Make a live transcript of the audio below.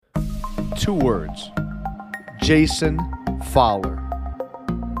2 words. Jason Fowler.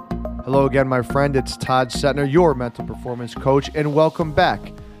 Hello again, my friend. It's Todd Setner, your mental performance coach, and welcome back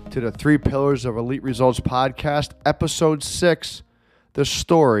to the 3 Pillars of Elite Results podcast, episode 6, the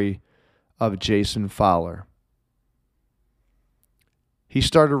story of Jason Fowler. He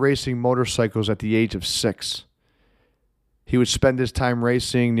started racing motorcycles at the age of 6. He would spend his time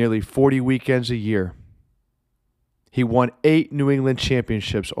racing nearly 40 weekends a year. He won 8 New England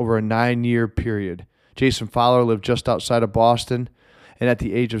championships over a 9-year period. Jason Fowler lived just outside of Boston, and at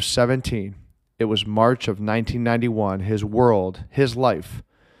the age of 17, it was March of 1991, his world, his life,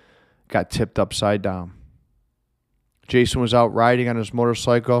 got tipped upside down. Jason was out riding on his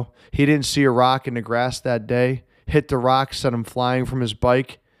motorcycle. He didn't see a rock in the grass that day, hit the rock, sent him flying from his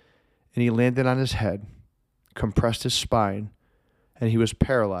bike, and he landed on his head, compressed his spine, and he was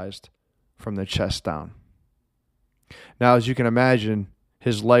paralyzed from the chest down. Now, as you can imagine,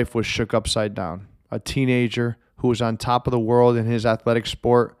 his life was shook upside down. A teenager who was on top of the world in his athletic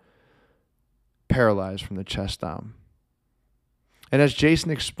sport, paralyzed from the chest down. And as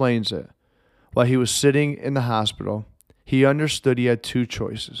Jason explains it, while he was sitting in the hospital, he understood he had 2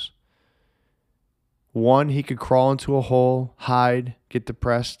 choices. One, he could crawl into a hole, hide, get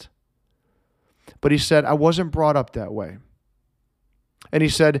depressed. But he said, I wasn't brought up that way. And he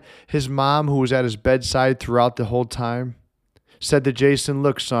said his mom, who was at his bedside throughout the whole time, said to Jason,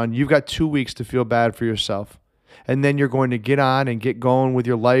 look, son, you've got 2 weeks to feel bad for yourself. And then you're going to get on and get going with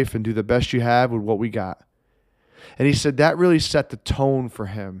your life and do the best you have with what we got. And he said that really set the tone for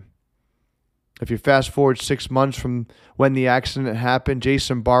him. If you fast forward 6 months from when the accident happened,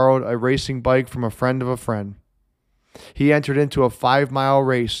 Jason borrowed a racing bike from a friend of a friend. He entered into a 5-mile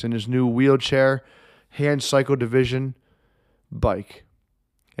race in his new wheelchair, hand cycle division bike.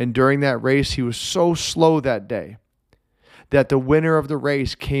 And during that race, he was so slow that day that the winner of the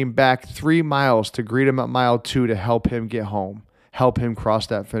race came back 3 miles to greet him at mile 2 to help him get home, help him cross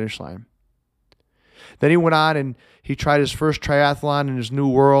that finish line. Then he went on and he tried his first triathlon in his new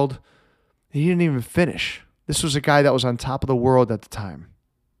world. He didn't even finish. This was a guy that was on top of the world at the time.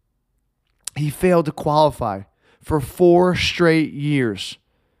 He failed to qualify for 4 straight years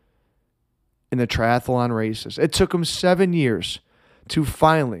in the triathlon races. It took him 7 years to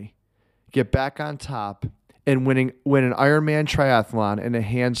finally get back on top and win an Ironman triathlon in a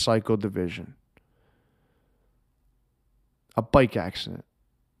hand cycle division. A bike accident,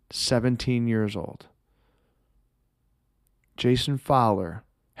 17 years old. Jason Fowler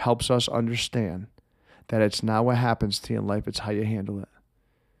helps us understand that it's not what happens to you in life, it's how you handle it.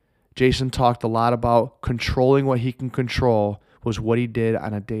 Jason talked a lot about controlling what he can control was what he did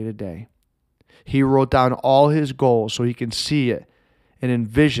on a day-to-day. He wrote down all his goals so he can see it and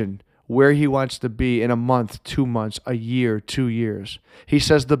envision where he wants to be in a month, 2 months, a year, 2 years. He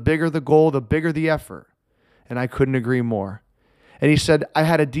says the bigger the goal, the bigger the effort. And I couldn't agree more. And he said, I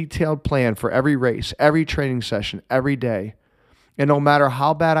had a detailed plan for every race, every training session, every day. And no matter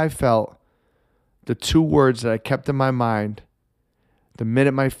how bad I felt, the 2 words that I kept in my mind, the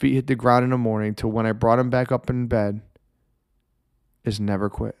minute my feet hit the ground in the morning to when I brought him back up in bed, is never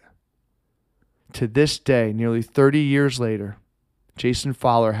quit. To this day, nearly 30 years later, Jason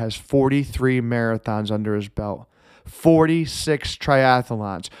Fowler has 43 marathons under his belt, 46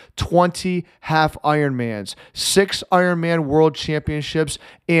 triathlons, 20 half Ironmans, 6 Ironman World Championships,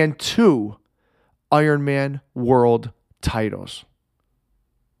 and 2 Ironman World titles.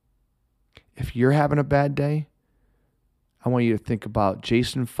 If you're having a bad day, I want you to think about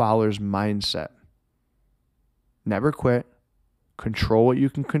Jason Fowler's mindset. Never quit. Control what you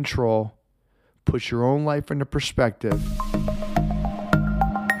can control. Put your own life into perspective.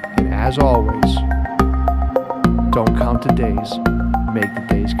 And as always, don't count the days. Make the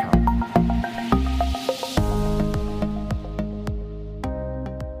days count.